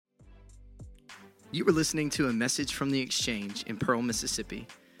You were listening to a message from The Exchange in Pearl, Mississippi.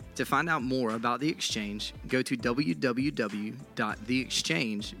 To find out more about The Exchange, go to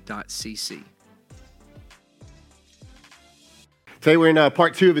www.theexchange.cc. Today we're in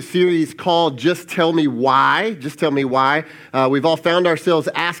part 2 of a series called Just Tell Me Why. Just Tell Me Why. We've all found ourselves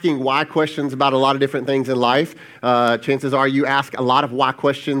asking why questions about a lot of different things in life. Chances are you ask a lot of why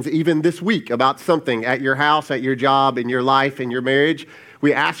questions even this week about something at your house, at your job, in your life, in your marriage.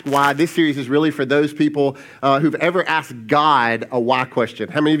 We ask why. This series is really for those people who've ever asked God a why question.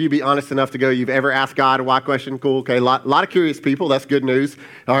 How many of you be honest enough to go, you've ever asked God a why question? Cool, okay. A lot of curious people. That's good news.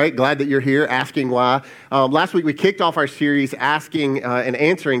 All right, glad that you're here asking why. Last week we kicked off our series asking and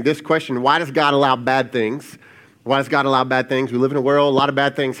answering this question: why does God allow bad things? Why does God allow bad things? We live in a world, a lot of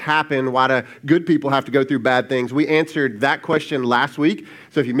bad things happen. Why do good people have to go through bad things? We answered that question last week.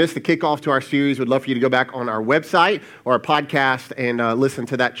 So if you missed the kickoff to our series, we'd love for you to go back on our website or our podcast and listen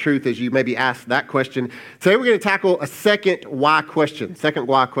to that truth as you maybe ask that question. Today we're going to tackle a second why question.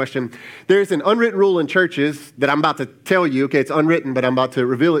 There's an unwritten rule in churches that I'm about to tell you. Okay, it's unwritten, but I'm about to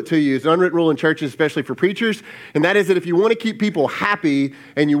reveal it to you. It's an unwritten rule in churches, especially for preachers, and that is that if you want to keep people happy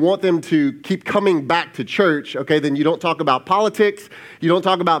and you want them to keep coming back to church, okay, then you don't talk about politics, you don't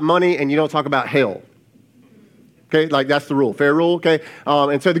talk about money, and you don't talk about hell. Okay, like that's the rule, fair rule, okay?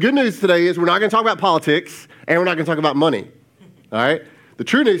 And so the good news today is we're not going to talk about politics and we're not going to talk about money, all right? The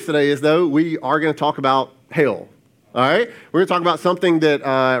true news today is, though, we are going to talk about hell, all right? We're going to talk about something that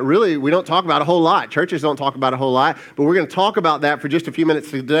really we don't talk about a whole lot. Churches don't talk about a whole lot, but we're going to talk about that for just a few minutes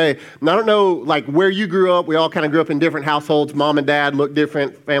today. And I don't know, like, where you grew up. We all kind of grew up in different households. Mom and dad look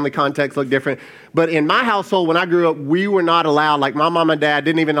different. Family context look different. But in my household, when I grew up, we were not allowed, like my mom and dad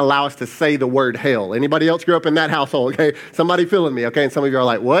didn't even allow us to say the word hell. Anybody else grew up in that household? Okay, somebody feeling me, okay? And some of you are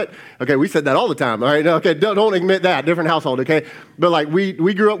like, what? Okay, we said that all the time, all right? Okay, don't admit that, different household, okay? But like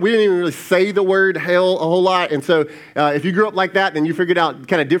we grew up, we didn't even really say the word hell a whole lot. And so if you grew up like that, then you figured out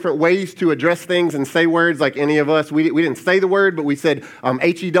kind of different ways to address things and say words. Like any of us, we didn't say the word, but we said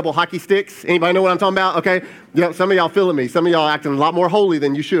H-E double hockey sticks. Anybody know what I'm talking about? Okay, yeah, some of y'all feeling me. Some of y'all acting a lot more holy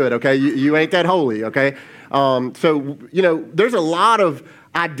than you should, okay? You ain't that holy, okay? So, you know, there's a lot of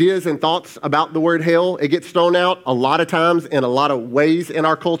ideas and thoughts about the word hell. It gets thrown out a lot of times in a lot of ways in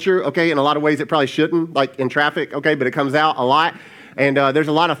our culture, okay? In a lot of ways it probably shouldn't, like in traffic, okay? But it comes out a lot. And there's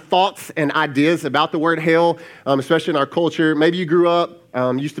a lot of thoughts and ideas about the word hell, especially in our culture. Maybe you grew up,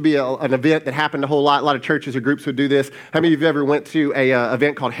 used to be an event that happened a whole lot. A lot of churches or groups would do this. How many of you ever went to a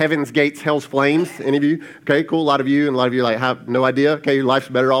event called Heaven's Gates, Hell's Flames? Any of you? Okay, cool. A lot of you, and a lot of you like have no idea. Okay, your life's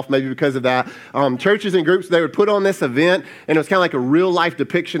better off maybe because of that. Churches and groups, they would put on this event, and it was kind of like a real life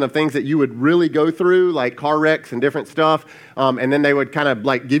depiction of things that you would really go through, like car wrecks and different stuff. And then they would kind of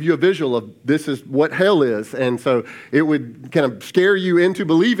like give you a visual of this is what hell is. And so it would kind of scare you into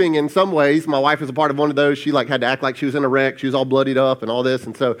believing in some ways. My wife was a part of one of those. She like had to act like she was in a wreck. She was all bloodied up and all this.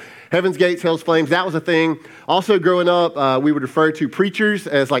 And so Heaven's Gates, Hell's Flames, that was a thing. Also growing up, we would refer to preachers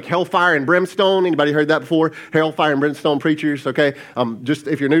as like hellfire and brimstone. Anybody heard that before? Hellfire and brimstone preachers, okay? Just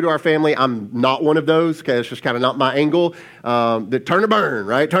if you're new to our family, I'm not one of those, okay? It's just kind of not my angle. That turn or burn,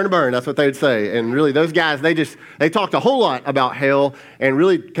 right? Turn or burn, that's what they would say. And really those guys, they talked a whole lot about hell and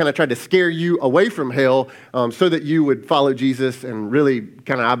really kind of tried to scare you away from hell so that you would follow Jesus. And really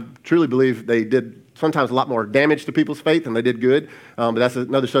kind of, I truly believe they did sometimes a lot more damage to people's faith than they did good. But that's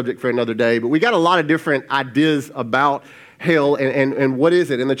another subject for another day. But we got a lot of different ideas about hell and what is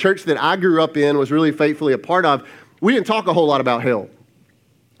it. And the church that I grew up in was really faithfully a part of, we didn't talk a whole lot about hell.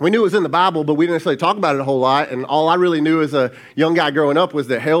 We knew it was in the Bible, but we didn't necessarily talk about it a whole lot. And all I really knew as a young guy growing up was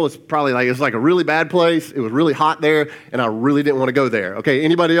that hell was probably like, it was like a really bad place. It was really hot there, and I really didn't want to go there. Okay,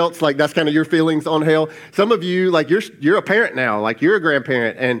 anybody else, like that's kind of your feelings on hell? Some of you, like you're a parent now, like you're a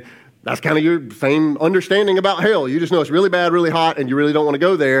grandparent, and that's kind of your same understanding about hell. You just know it's really bad, really hot, and you really don't want to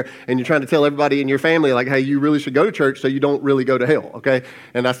go there, and you're trying to tell everybody in your family, like, hey, you really should go to church so you don't really go to hell, okay?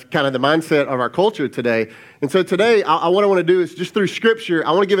 And that's kind of the mindset of our culture today. And so today, what I want to do is just through Scripture,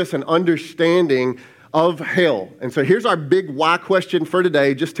 I want to give us an understanding of hell. And so here's our big why question for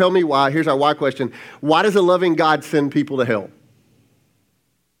today. Just tell me why. Here's our why question. Why does a loving God send people to hell?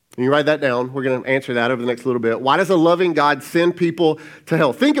 And you write that down. We're going to answer that over the next little bit. Why does a loving God send people to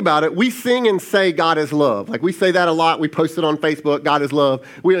hell? Think about it. We sing and say God is love. Like we say that a lot. We post it on Facebook, God is love.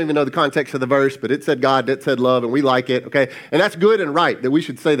 We don't even know the context of the verse, but it said God, it said love, and we like it, okay? And that's good and right that we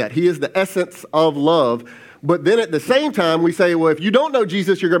should say that. He is the essence of love. But then at the same time, we say, well, if you don't know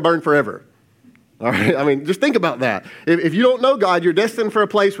Jesus, you're going to burn forever. All right? I mean, just think about that. If you don't know God, you're destined for a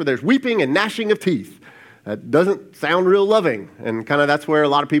place where there's weeping and gnashing of teeth. That doesn't sound real loving. And kind of that's where a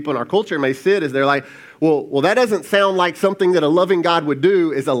lot of people in our culture may sit, is they're like, well, that doesn't sound like something that a loving God would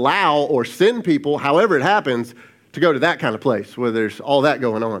do, is allow or send people, however it happens, to go to that kind of place where there's all that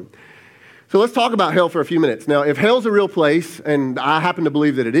going on. So let's talk about hell for a few minutes. Now, if hell's a real place, and I happen to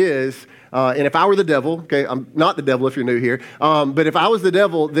believe that it is, and if I were the devil, okay, I'm not the devil if you're new here, but if I was the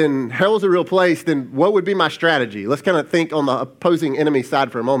devil, then hell's a real place, then what would be my strategy? Let's kind of think on the opposing enemy side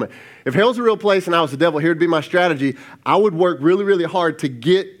for a moment. If hell's a real place and I was the devil, here would be my strategy. I would work really, really hard to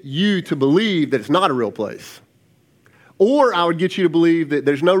get you to believe that it's not a real place. Or I would get you to believe that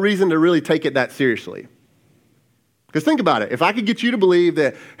there's no reason to really take it that seriously. Because think about it. If I could get you to believe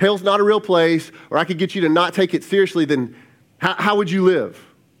that hell's not a real place, or I could get you to not take it seriously, then how would you live?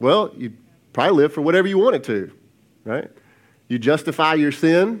 Well, you'd probably live for whatever you wanted to, right? You justify your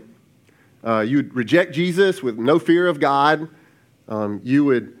sin. You'd reject Jesus with no fear of God. You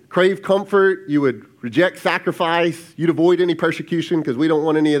would crave comfort. You would reject sacrifice. You'd avoid any persecution because we don't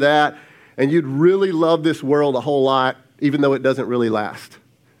want any of that. And you'd really love this world a whole lot, even though it doesn't really last.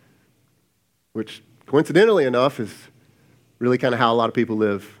 Which, coincidentally enough, is really kind of how a lot of people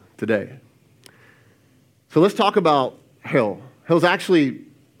live today. So let's talk about hell. Hell's actually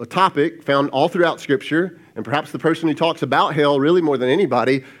a topic found all throughout Scripture, and perhaps the person who talks about hell really more than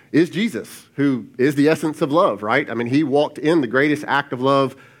anybody is Jesus, who is the essence of love, right? I mean, he walked in the greatest act of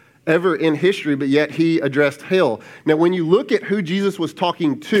love ever in history, but yet he addressed hell. Now, when you look at who Jesus was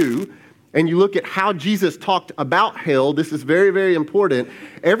talking to, and you look at how Jesus talked about hell, this is very, very important.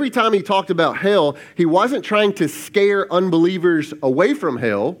 Every time he talked about hell, he wasn't trying to scare unbelievers away from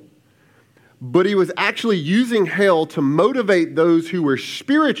hell, but he was actually using hell to motivate those who were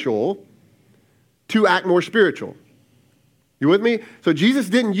spiritual to act more spiritual. You with me? So Jesus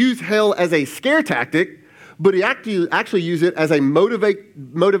didn't use hell as a scare tactic, but he actually used it as a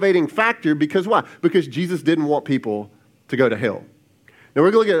motivating factor. Because why? Because Jesus didn't want people to go to hell. Now,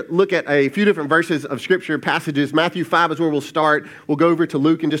 we're going to look at a few different verses of Scripture, passages. Matthew 5 is where we'll start. We'll go over to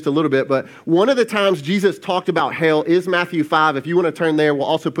Luke in just a little bit. But one of the times Jesus talked about hell is Matthew 5. If you want to turn there, we'll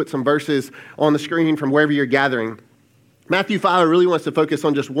also put some verses on the screen from wherever you're gathering. Matthew 5 really wants to focus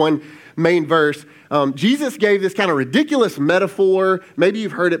on just one main verse. Jesus gave this kind of ridiculous metaphor, maybe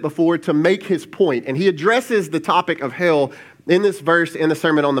you've heard it before, to make his point. And he addresses the topic of hell in this verse in the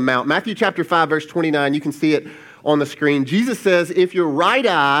Sermon on the Mount. Matthew chapter 5, verse 29, you can see it on the screen. Jesus says, if your right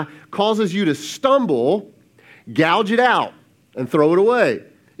eye causes you to stumble, gouge it out and throw it away.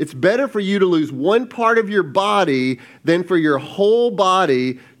 It's better for you to lose one part of your body than for your whole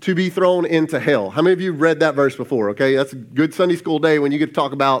body to be thrown into hell. How many of you have read that verse before? Okay, that's a good Sunday school day when you get to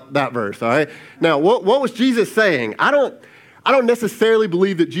talk about that verse, all right? Now, what was Jesus saying? I don't necessarily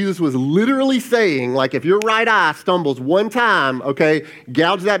believe that Jesus was literally saying, like, if your right eye stumbles one time, okay,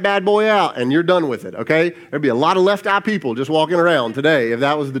 gouge that bad boy out and you're done with it, okay? There'd be a lot of left eye people just walking around today if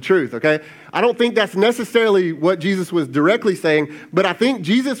that was the truth, okay? I don't think that's necessarily what Jesus was directly saying, but I think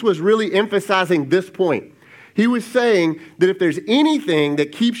Jesus was really emphasizing this point. He was saying that if there's anything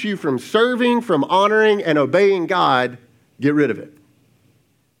that keeps you from serving, from honoring, and obeying God, get rid of it.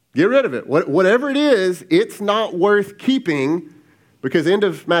 Get rid of it. Whatever it is, it's not worth keeping, because end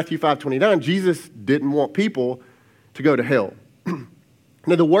of Matthew 5:29, Jesus didn't want people to go to hell.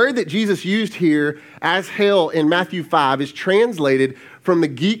 Now, the word that Jesus used here as hell in Matthew 5 is translated from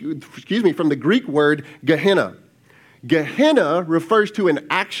the Greek word Gehenna. Gehenna refers to an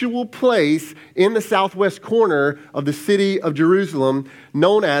actual place in the southwest corner of the city of Jerusalem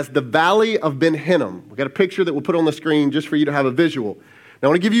known as the Valley of Ben Hinnom. We've got a picture that we'll put on the screen just for you to have a visual. Now, I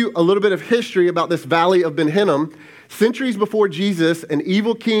want to give you a little bit of history about this Valley of Ben Hinnom. Centuries before Jesus, an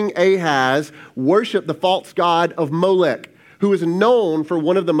evil king Ahaz worshiped the false god of Molech, who is known for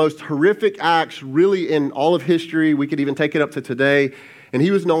one of the most horrific acts really in all of history. We could even take it up to today. And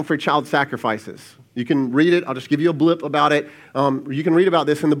he was known for child sacrifices. You can read it. I'll just give you a blip about it. You can read about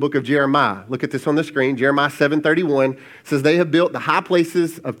this in the book of Jeremiah. Look at this on the screen. Jeremiah 7:31 says, they have built the high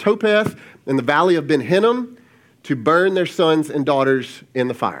places of Topheth in the Valley of Ben Hinnom to burn their sons and daughters in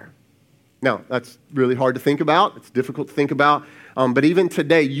the fire. Now, that's really hard to think about. It's difficult to think about. But even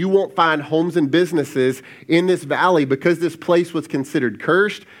today, you won't find homes and businesses in this valley because this place was considered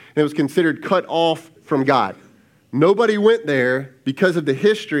cursed and it was considered cut off from God. Nobody went there because of the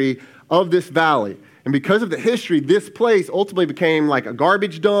history of this valley. And because of the history, this place ultimately became like a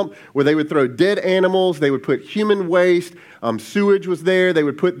garbage dump where they would throw dead animals, they would put human waste, sewage was there, they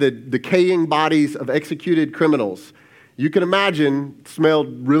would put the decaying bodies of executed criminals. You can imagine it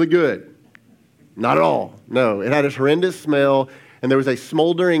smelled really good. Not at all. No, it had this horrendous smell, and there was a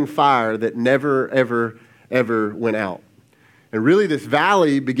smoldering fire that never, ever, ever went out. And really, this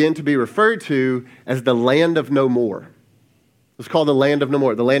valley began to be referred to as the land of no more. It's called the land of no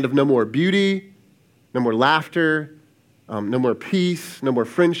more. The land of no more beauty, no more laughter, no more peace, no more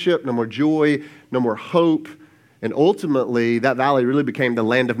friendship, no more joy, no more hope. And ultimately, that valley really became the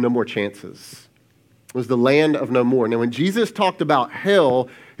land of no more chances. It was the land of no more. Now, when Jesus talked about hell,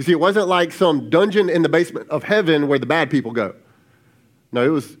 you see, it wasn't like some dungeon in the basement of heaven where the bad people go. No,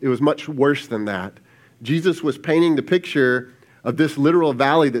 it was much worse than that. Jesus was painting the picture of this literal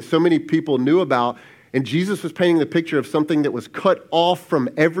valley that so many people knew about, and Jesus was painting the picture of something that was cut off from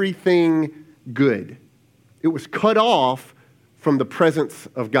everything good. It was cut off from the presence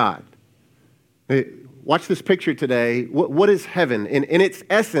of God. Hey, watch this picture today. What is heaven? In its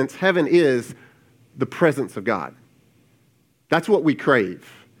essence, heaven is the presence of God. That's what we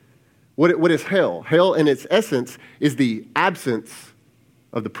crave. What is hell? Hell, in its essence, is the absence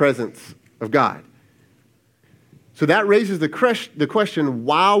of the presence of God. So that raises the question,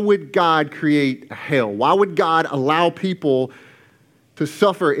 why would God create a hell? Why would God allow people to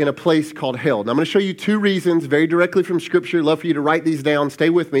suffer in a place called hell? Now, I'm going to show you two reasons very directly from Scripture. Love for you to write these down. Stay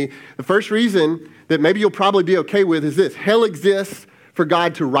with me. The first reason that maybe you'll probably be okay with is this. Hell exists for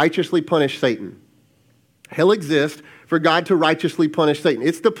God to righteously punish Satan. Hell exists for God to righteously punish Satan.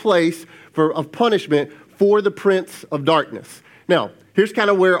 It's the place of punishment for the prince of darkness. Now, here's kind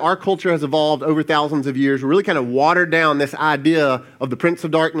of where our culture has evolved over thousands of years. We really kind of watered down this idea of the prince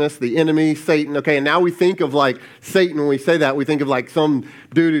of darkness, the enemy, Satan. Okay, and now we think of like Satan, when we say that, we think of like some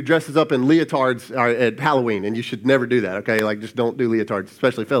dude who dresses up in leotards at Halloween, and you should never do that, okay? Like, just don't do leotards,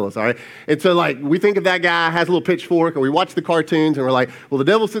 especially fellas, all right? And so, like, we think of that guy, has a little pitchfork, or we watch the cartoons, and we're like, well, the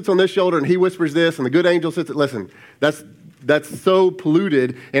devil sits on this shoulder, and he whispers this, and the good angel sits at, listen, that's so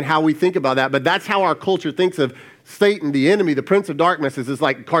polluted in how we think about that, but that's how our culture thinks of Satan, the enemy, the prince of darkness, is this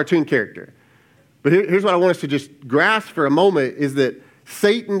like cartoon character. But here's what I want us to just grasp for a moment is that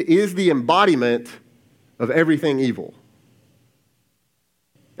Satan is the embodiment of everything evil.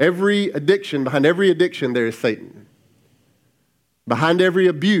 Every addiction, behind every addiction, there is Satan. Behind every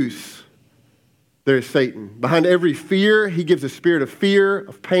abuse, there is Satan. Behind every fear, he gives a spirit of fear,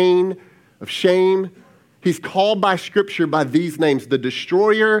 of pain, of shame. He's called by Scripture by these names: the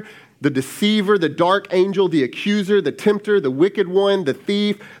destroyer, the deceiver, the dark angel, the accuser, the tempter, the wicked one, the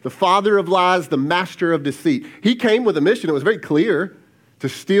thief, the father of lies, the master of deceit. He came with a mission. It was very clear: to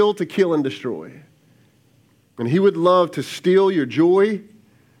steal, to kill, and destroy. And he would love to steal your joy.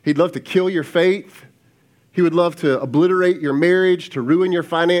 He'd love to kill your faith. He would love to obliterate your marriage, to ruin your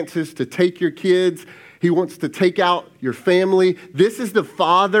finances, to take your kids. He wants to take out your family. This is the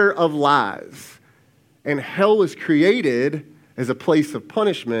father of lies. And hell is created as a place of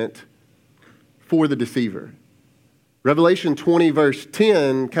punishment for the deceiver. Revelation 20, verse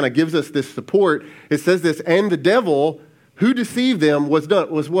 10 kind of gives us this support. It says this, and the devil who deceived them was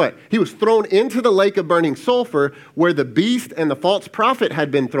what? He was thrown into the lake of burning sulfur where the beast and the false prophet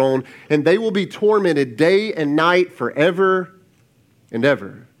had been thrown, and they will be tormented day and night forever and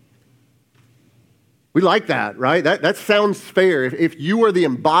ever. We like that, right? That sounds fair. If you are the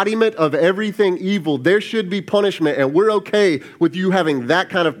embodiment of everything evil, there should be punishment, and we're okay with you having that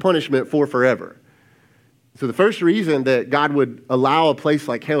kind of punishment for forever. So the first reason that God would allow a place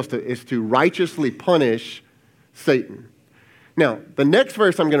like hell is to righteously punish Satan. Now, the next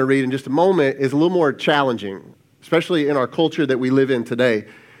verse I'm going to read in just a moment is a little more challenging, especially in our culture that we live in today,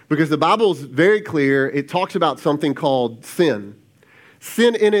 because the Bible is very clear. It talks about something called sin.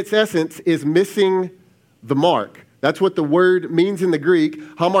 Sin in its essence is missing the mark. That's what the word means in the Greek.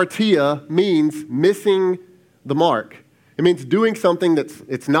 Hamartia means missing the mark. It means doing something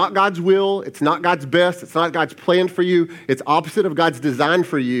it's not God's will, it's not God's best, it's not God's plan for you, it's opposite of God's design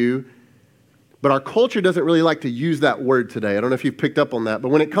for you. But our culture doesn't really like to use that word today. I don't know if you've picked up on that. But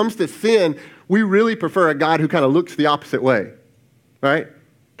when it comes to sin, we really prefer a God who kind of looks the opposite way, right?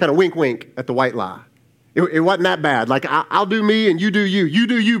 Kind of wink, wink at the white lie. It wasn't that bad. Like, I'll do me and you do you. You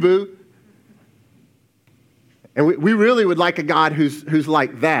do you, boo. And we really would like a God who's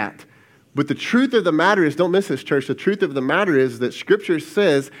like that. But the truth of the matter is, don't miss this, church, the truth of the matter is that Scripture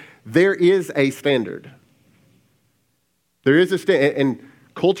says there is a standard. There is a standard. And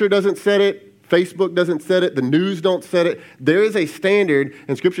culture doesn't set it. Facebook doesn't set it. The news don't set it. There is a standard,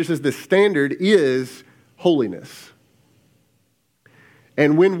 and Scripture says the standard is holiness.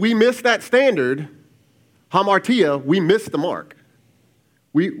 And when we miss that standard, hamartia, we miss the mark.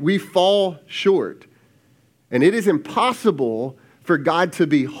 We fall short. And it is impossible for God to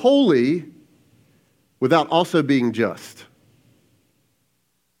be holy without also being just.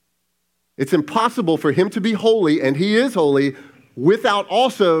 It's impossible for him to be holy, and he is holy, without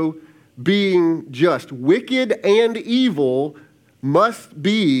also being just. Wicked and evil must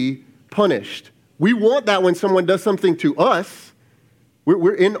be punished. We want that when someone does something to us.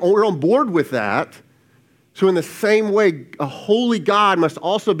 We're on board with that. So in the same way, a holy God must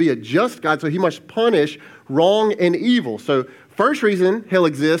also be a just God, so he must punish wrong and evil. So first reason hell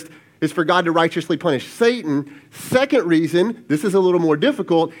exists is for God to righteously punish Satan. Second reason, this is a little more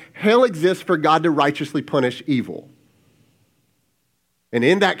difficult, hell exists for God to righteously punish evil. And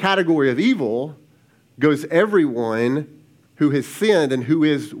in that category of evil goes everyone who has sinned and who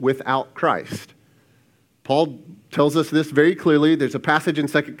is without Christ. Paul tells us this very clearly. There's a passage in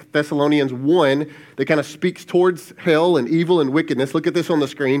 2 Thessalonians 1 that kind of speaks towards hell and evil and wickedness. Look at this on the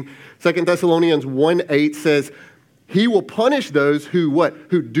screen. 2 Thessalonians 1:8 says, he will punish those who what?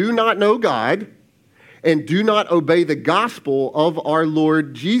 Who do not know God and do not obey the gospel of our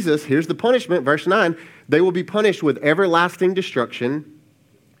Lord Jesus. Here's the punishment, verse 9. They will be punished with everlasting destruction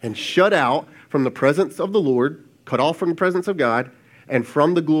and shut out from the presence of the Lord, cut off from the presence of God, and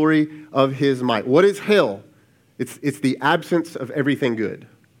from the glory of his might. What is hell? It's the absence of everything good.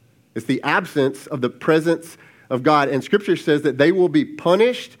 It's the absence of the presence of God. And Scripture says that they will be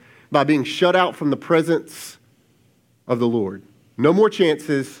punished by being shut out from the presence of the Lord. No more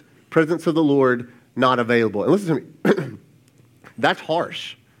chances, presence of the Lord not available. And listen to me, that's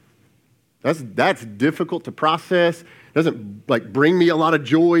harsh. That's difficult to process. It doesn't bring me a lot of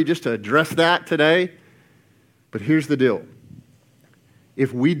joy just to address that today. But here's the deal.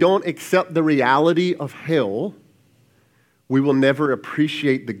 If we don't accept the reality of hell, we will never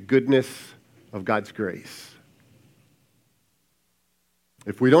appreciate the goodness of God's grace.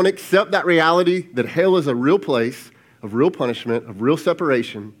 If we don't accept that reality that hell is a real place of real punishment, of real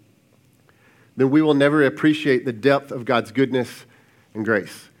separation, then we will never appreciate the depth of God's goodness and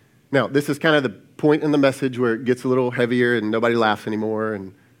grace. Now, this is kind of the point in the message where it gets a little heavier and nobody laughs anymore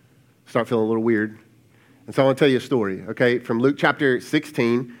and start feeling a little weird. And so I want to tell you a story, okay, from Luke chapter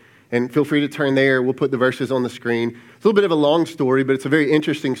 16. And feel free to turn there. We'll put the verses on the screen. It's a little bit of a long story, but it's a very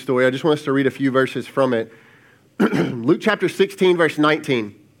interesting story. I just want us to read a few verses from it. Luke chapter 16, verse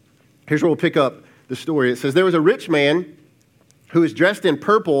 19. Here's where we'll pick up the story. It says, there was a rich man who was dressed in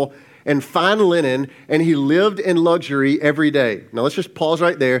purple and fine linen, and he lived in luxury every day. Now, let's just pause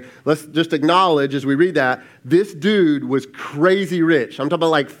right there. Let's just acknowledge as we read that, this dude was crazy rich. I'm talking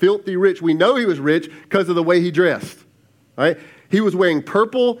about filthy rich. We know he was rich because of the way he dressed, right? He was wearing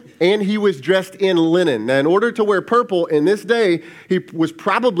purple and he was dressed in linen. Now, in order to wear purple in this day, he was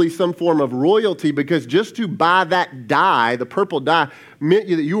probably some form of royalty because just to buy that dye, the purple dye, meant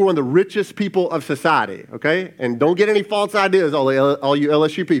that you were one of the richest people of society, okay? And don't get any false ideas, all you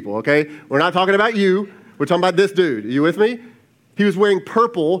LSU people, okay? We're not talking about you. We're talking about this dude. Are you with me? He was wearing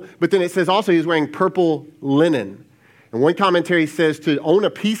purple, but then it says also he was wearing purple linen. And one commentary says to own a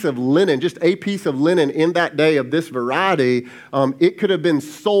piece of linen, just a piece of linen in that day of this variety, it could have been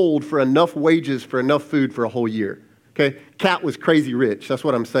sold for enough wages for enough food for a whole year. Okay, Cat was crazy rich. That's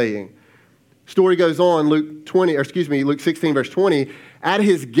what I'm saying. Story goes on, Luke 16, verse 20. At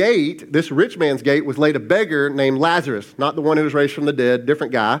his gate, this rich man's gate, was laid a beggar named Lazarus, not the one who was raised from the dead,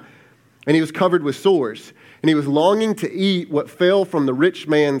 different guy. And he was covered with sores. And he was longing to eat what fell from the rich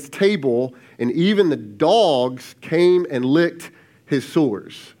man's table, and even the dogs came and licked his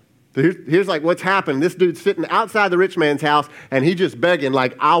sores. So here's what's happened. This dude's sitting outside the rich man's house, and he just begging,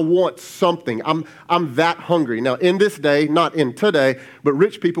 I want something. I'm that hungry. Now, in this day, not in today, but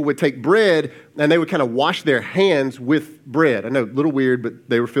rich people would take bread, and they would kind of wash their hands with bread. I know, a little weird, but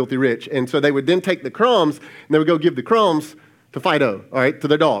they were filthy rich. And so they would then take the crumbs, and they would go give the crumbs to Fido, all right, to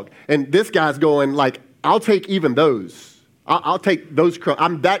their dog. And this guy's going I'll take even those. I'll take those crumbs.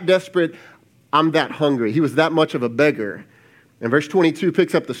 I'm that desperate. I'm that hungry. He was that much of a beggar. And verse 22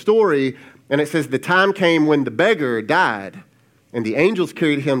 picks up the story, and it says, the time came when the beggar died, and the angels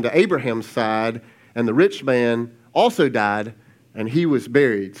carried him to Abraham's side, and the rich man also died, and he was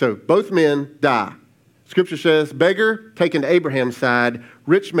buried. So both men die. Scripture says, beggar taken to Abraham's side,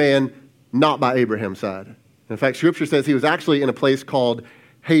 rich man not by Abraham's side. In fact, Scripture says he was actually in a place called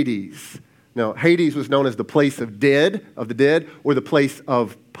Hades. Now, Hades was known as the place of the dead, or the place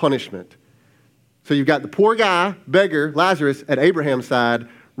of punishment. So you've got the poor guy, beggar, Lazarus, at Abraham's side,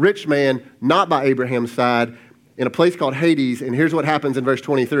 rich man, not by Abraham's side, in a place called Hades. And here's what happens in verse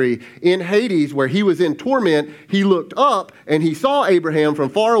 23. In Hades, where he was in torment, he looked up and he saw Abraham from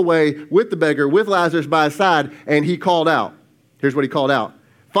far away with the beggar, with Lazarus by his side, and he called out. Here's what he called out.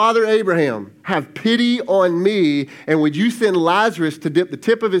 Father Abraham, have pity on me, and would you send Lazarus to dip the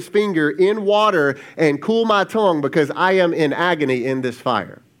tip of his finger in water and cool my tongue, because I am in agony in this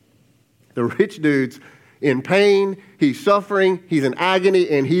fire. The rich dude's in pain, he's suffering, he's in agony,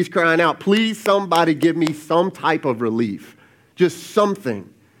 and he's crying out, please somebody give me some type of relief, just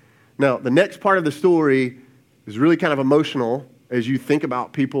something. Now, the next part of the story is really kind of emotional as you think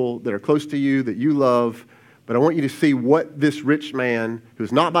about people that are close to you, that you love, but I want you to see what this rich man,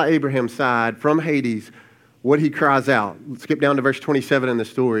 who's not by Abraham's side, from Hades, what he cries out. Let's skip down to verse 27 in the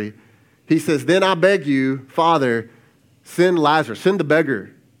story. He says, then I beg you, Father, send Lazarus, send the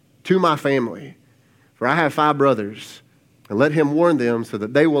beggar to my family, for I have 5 brothers, and let him warn them so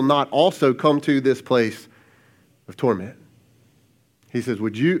that they will not also come to this place of torment. He says,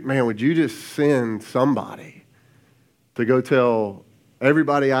 would you just send somebody to go tell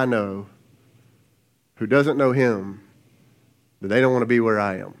everybody I know who doesn't know him that they don't want to be where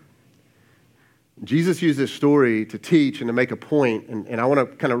I am? Jesus used this story to teach and to make a point, and I want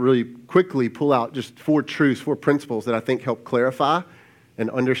to kind of really quickly pull out just 4 truths, 4 principles that I think help clarify and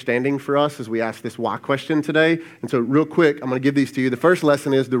understanding for us as we ask this why question today. And so real quick, I'm going to give these to you. The first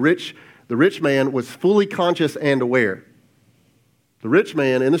lesson is the rich man was fully conscious and aware. The rich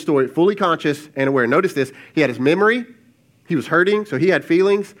man in the story, fully conscious and aware. Notice this, he had his memory, he was hurting, so he had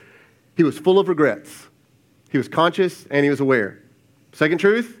feelings, he was full of regrets. He was conscious and he was aware. Second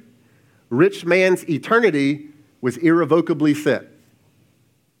truth, rich man's eternity was irrevocably set.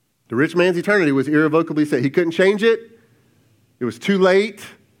 The rich man's eternity was irrevocably set. He couldn't change it. It was too late,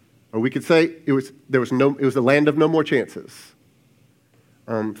 or we could say it was the land of no more chances.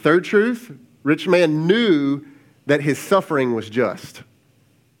 Third truth, rich man knew that his suffering was just.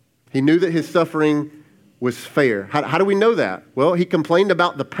 He knew that his suffering was fair. How do we know that? Well, he complained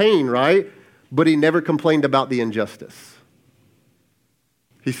about the pain, right? But he never complained about the injustice.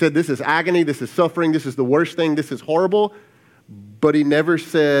 He said, this is agony, this is suffering, this is the worst thing, this is horrible, but he never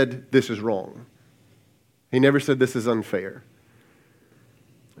said, this is wrong. He never said, this is unfair.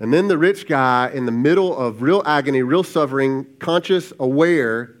 And then the rich guy in the middle of real agony, real suffering, conscious,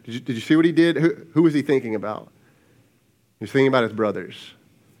 aware, did you see what he did? Who was he thinking about? He was thinking about his brothers.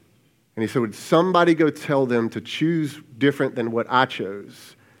 And he said, would somebody go tell them to choose different than what I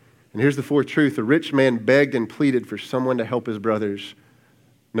chose? And here's the 4th truth. The rich man begged and pleaded for someone to help his brothers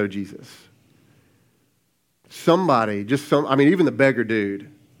know Jesus. Somebody, even the beggar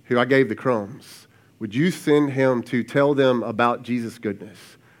dude who I gave the crumbs, would you send him to tell them about Jesus' goodness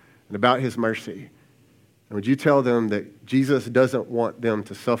and about his mercy? And would you tell them that Jesus doesn't want them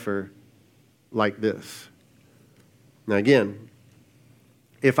to suffer like this? Now again,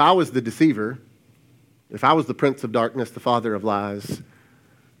 if I was the deceiver, if I was the prince of darkness, the father of lies,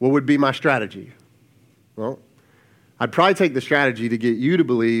 what would be my strategy? Well, I'd probably take the strategy to get you to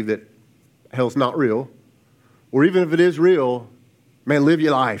believe that hell's not real, or even if it is real, man, live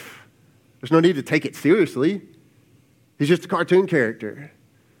your life. There's no need to take it seriously. He's just a cartoon character.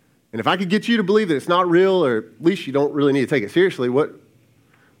 And if I could get you to believe that it's not real, or at least you don't really need to take it seriously, what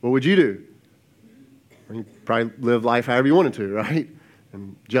would you do? You'd probably live life however you wanted to, right?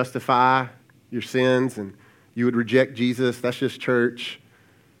 And justify your sins, and you would reject Jesus. That's just church.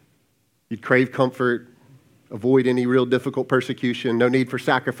 You'd crave comfort, avoid any real difficult persecution, no need for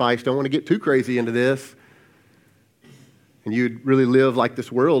sacrifice, don't want to get too crazy into this. And you'd really live like this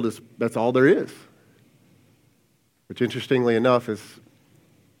world that's all there is. Which, interestingly enough, is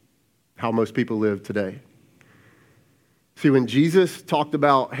how most people live today. See, when Jesus talked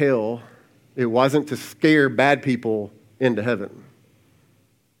about hell, it wasn't to scare bad people into heaven.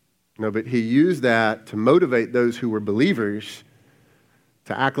 No, but he used that to motivate those who were believers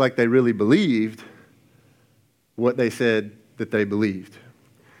to act like they really believed what they said that they believed.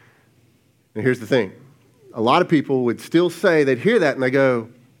 And here's the thing. A lot of people would still say, they'd hear that and they go,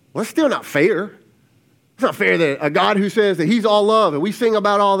 well, it's still not fair. It's not fair that a God who says that he's all love and we sing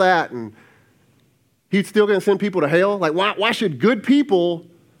about all that and he's still going to send people to hell? Like, why should good people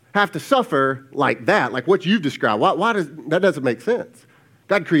have to suffer like that? Like what you've described. That doesn't make sense.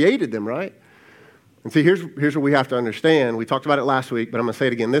 God created them, right? And see, here's what we have to understand. We talked about it last week, but I'm going to say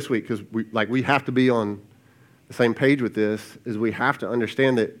it again this week because we have to be on the same page with this, is we have to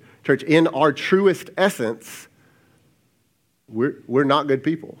understand that, church, in our truest essence, we're not good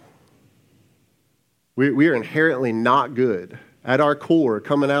people. We are inherently not good. At our core,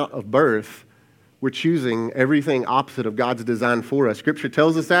 coming out of birth, we're choosing everything opposite of God's design for us. Scripture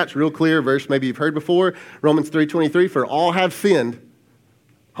tells us that. It's real clear. Verse maybe you've heard before. Romans 3:23, for all have sinned.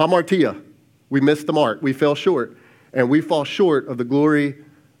 Hamartia. We missed the mark. We fell short. And we fall short of the glory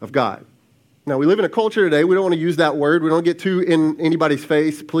of God. Now, we live in a culture today, we don't want to use that word. We don't get too in anybody's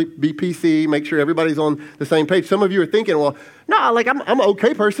face. Be PC, make sure everybody's on the same page. Some of you are thinking, well, no, like I'm an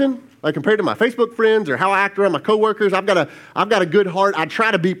okay person. Like compared to my Facebook friends or how I act around my coworkers, I've got a good heart. I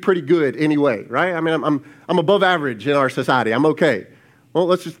try to be pretty good anyway, right? I mean, I'm above average in our society. I'm okay. Well,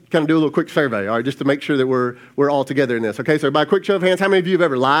 let's just kind of do a little quick survey, all right, just to make sure that we're all together in this. Okay, so by a quick show of hands, how many of you have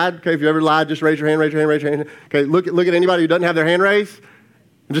ever lied? Okay, if you ever lied, just raise your hand, raise your hand, raise your hand. Okay, look at anybody who doesn't have their hand raised,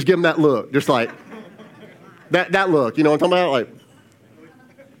 and just give them that look, just like that look. You know what I'm talking about? Like,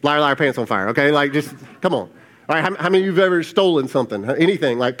 liar, liar, pants on fire. Okay, like just come on. All right, how many of you have ever stolen something?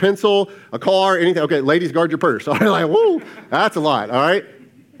 Anything, like pencil, a car, anything? Okay, ladies, guard your purse. All right, like, woo, that's a lot, all right?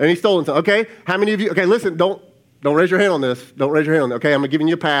 And he's stolen something. Okay, how many of you, okay, listen, don't raise your hand on this. Don't raise your hand on that. Okay, I'm giving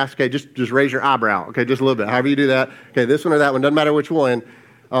you a pass. Okay, just raise your eyebrow. Okay, just a little bit. However you do that. Okay, this one or that one, doesn't matter which one.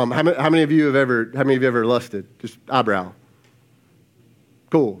 How many of you have ever lusted? Just eyebrow.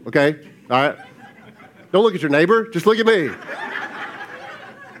 Cool, okay, all right? Don't look at your neighbor, just look at me.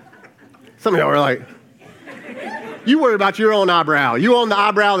 Some of y'all are like, you worry about your own eyebrow. You own the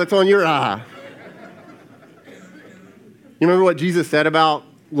eyebrow that's on your eye. You remember what Jesus said about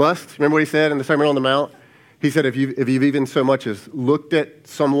lust? Remember what he said in the Sermon on the Mount? He said, if you've even so much as looked at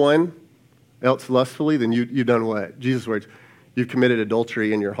someone else lustfully, then you've done what? Jesus' words, you've committed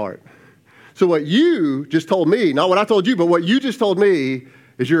adultery in your heart. So what you just told me, not what I told you, but what you just told me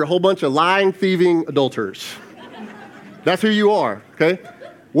is you're a whole bunch of lying, thieving adulterers. That's who you are, okay?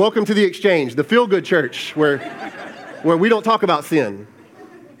 Welcome to the Exchange, the feel-good church where we don't talk about sin.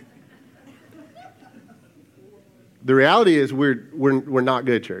 The reality is we're not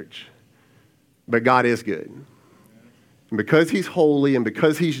good, church. But God is good. And because he's holy and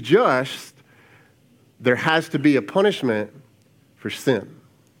because he's just, there has to be a punishment for sin.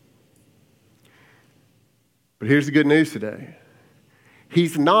 But here's the good news today.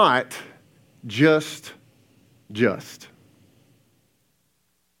 He's not just.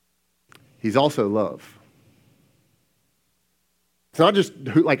 He's also love. It's not just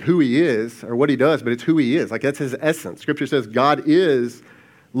who he is or what he does, but it's who he is. Like that's his essence. Scripture says God is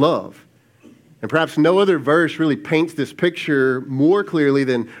love. And perhaps no other verse really paints this picture more clearly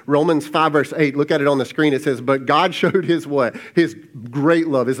than Romans 5, verse 8. Look at it on the screen. It says, but God showed his what? His great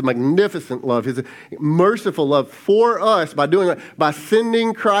love, his magnificent love, his merciful love for us by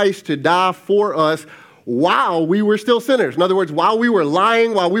sending Christ to die for us while we were still sinners. In other words, while we were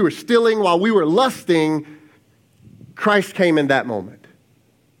lying, while we were stealing, while we were lusting, Christ came in that moment.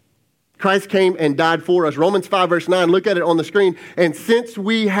 Christ came and died for us. Romans 5, verse 9, look at it on the screen. And since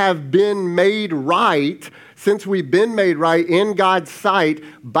we have been made right, in God's sight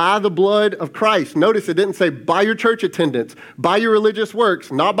by the blood of Christ. Notice it didn't say by your church attendance, by your religious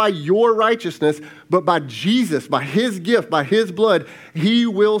works, not by your righteousness, but by Jesus, by his gift, by his blood. He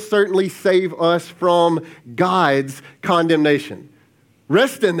will certainly save us from God's condemnation.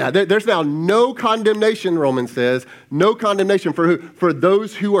 Rest in that. There's now no condemnation, Romans says. No condemnation for who? For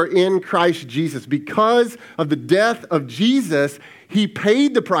those who are in Christ Jesus. Because of the death of Jesus, he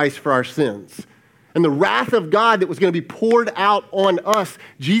paid the price for our sins. And the wrath of God that was going to be poured out on us,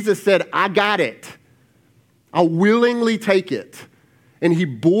 Jesus said, I got it. I'll willingly take it. And he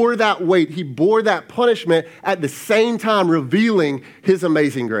bore that weight. He bore that punishment at the same time revealing his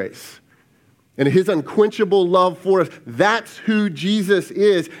amazing grace. And his unquenchable love for us. That's who Jesus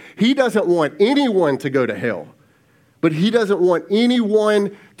is. He doesn't want anyone to go to hell, but he doesn't want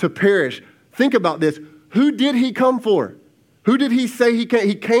anyone to perish. Think about this. Who did he come for? Who did he say he came?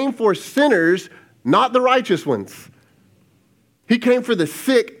 He came for sinners, not the righteous ones. He came for the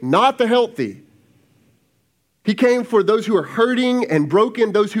sick, not the healthy. He came for those who are hurting and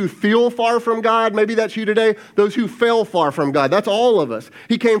broken, those who feel far from God. Maybe that's you today. Those who fell far from God. That's all of us.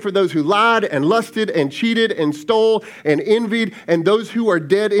 He came for those who lied and lusted and cheated and stole and envied and those who are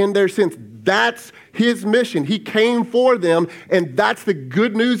dead in their sins. That's his mission. He came for them, and that's the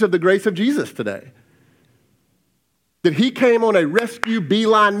good news of the grace of Jesus today. That he came on a rescue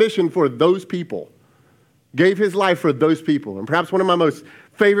beeline mission for those people. Gave his life for those people. And perhaps one of my most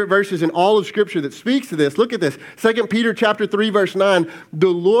favorite verses in all of Scripture that speaks to this. Look at this. 2 Peter chapter 3, verse 9. The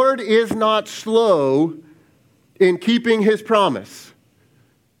Lord is not slow in keeping his promise,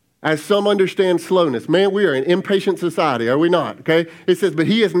 as some understand slowness. Man, we are an impatient society, are we not? Okay? It says, but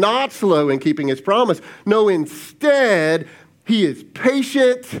he is not slow in keeping his promise. No, instead, he is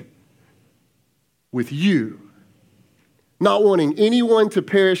patient with you. Not wanting anyone to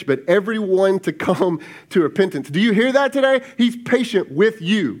perish, but everyone to come to repentance. Do you hear that today? He's patient with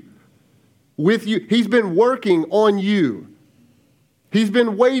you. With you. He's been working on you. He's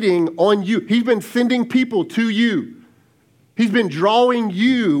been waiting on you. He's been sending people to you. He's been drawing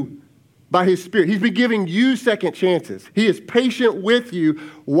you by his Spirit. He's been giving you second chances. He is patient with you.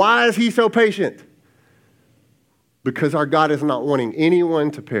 Why is he so patient? Because our God is not wanting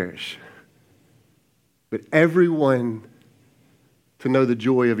anyone to perish, but everyone to know the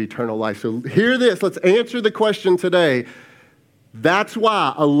joy of eternal life. So hear this. Let's answer the question today. That's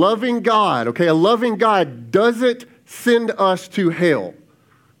why a loving God, a loving God doesn't send us to hell,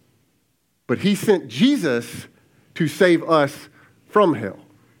 but he sent Jesus to save us from hell.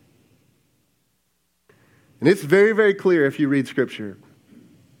 And it's very, very clear if you read Scripture.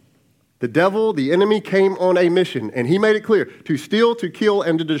 The devil, the enemy, came on a mission, and he made it clear to steal, to kill,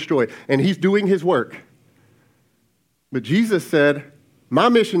 and to destroy. And he's doing his work. But Jesus said, my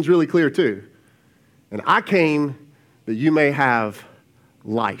mission's really clear too. And I came that you may have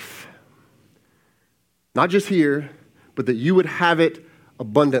life. Not just here, but that you would have it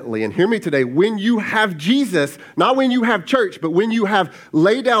abundantly. And hear me today, when you have Jesus, not when you have church, but when you have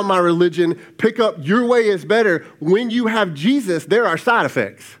lay down my religion, pick up your way is better, when you have Jesus, there are side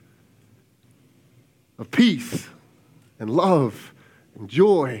effects of peace and love and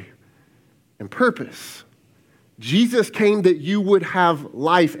joy and purpose. Jesus came that you would have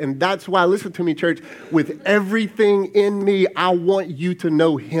life, and that's why, listen to me, church, with everything in me, I want you to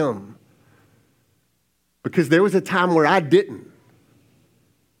know him. Because there was a time where I didn't.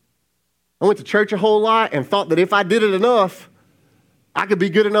 I went to church a whole lot and thought that if I did it enough, I could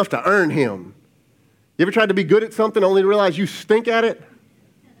be good enough to earn him. You ever tried to be good at something only to realize you stink at it?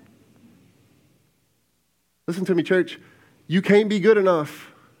 Listen to me, church. You can't be good enough.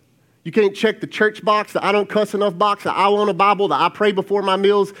 You can't check the church box, the I don't cuss enough box, the I want a Bible, the I pray before my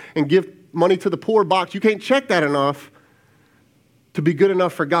meals and give money to the poor box. You can't check that enough to be good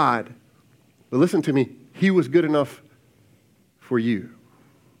enough for God. But listen to me. He was good enough for you.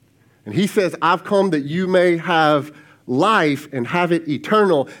 And he says, I've come that you may have life and have it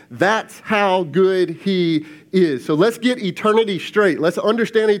eternal. That's how good he is. So let's get eternity straight. Let's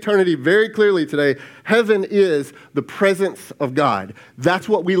understand eternity very clearly today. Heaven is the presence of God. That's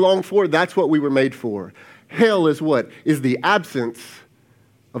what we long for. That's what we were made for. Hell is what? Is the absence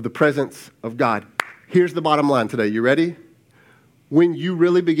of the presence of God. Here's the bottom line today. You ready? When you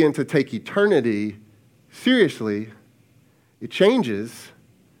really begin to take eternity seriously, it changes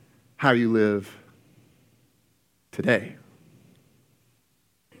how you live today.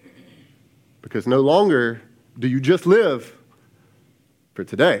 Because no longer do you just live for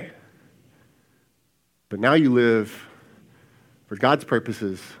today, but now you live for God's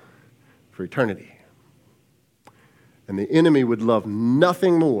purposes for eternity. And the enemy would love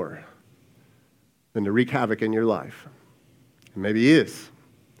nothing more than to wreak havoc in your life. And maybe he is.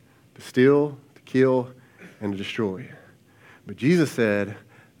 To steal, to kill, and to destroy. But Jesus said,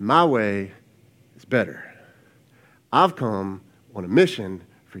 my way is better. I've come on a mission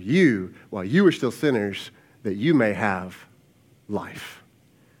for you while you are still sinners, that you may have life.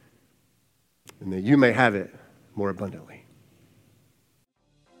 And that you may have it more abundantly.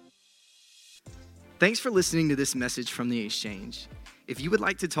 Thanks for listening to this message from The Exchange. If you would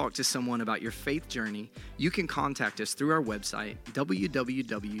like to talk to someone about your faith journey, you can contact us through our website,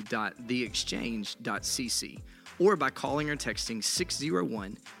 www.theexchange.cc, or by calling or texting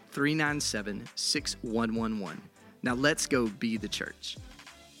 601-397-6111. Now let's go be the church.